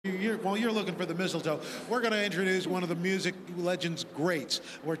while you're looking for the mistletoe, we're going to introduce one of the music legends' greats.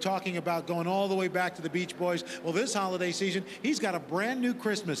 We're talking about going all the way back to the Beach Boys. Well, this holiday season, he's got a brand new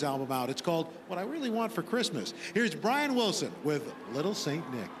Christmas album out. It's called What I Really Want for Christmas. Here's Brian Wilson with Little Saint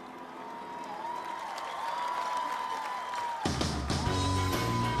Nick.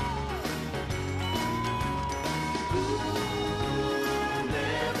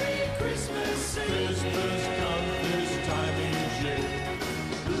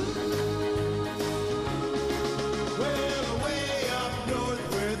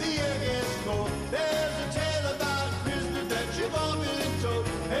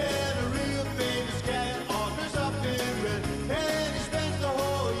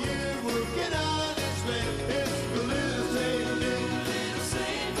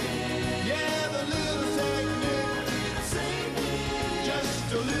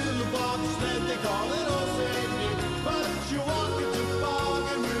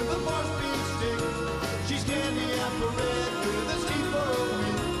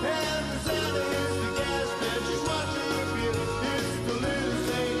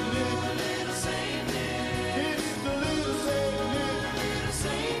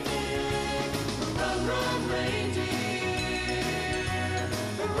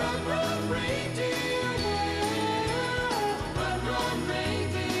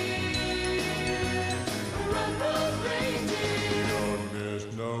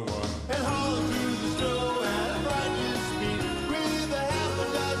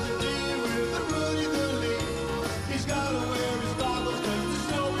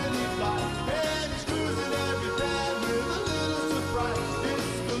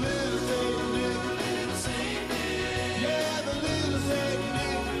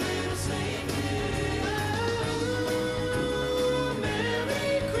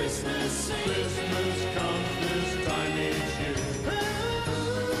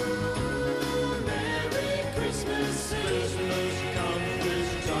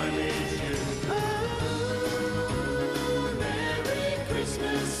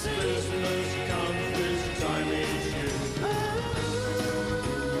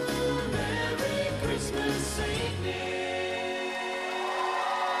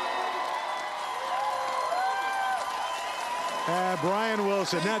 Brian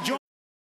Wilson. Now,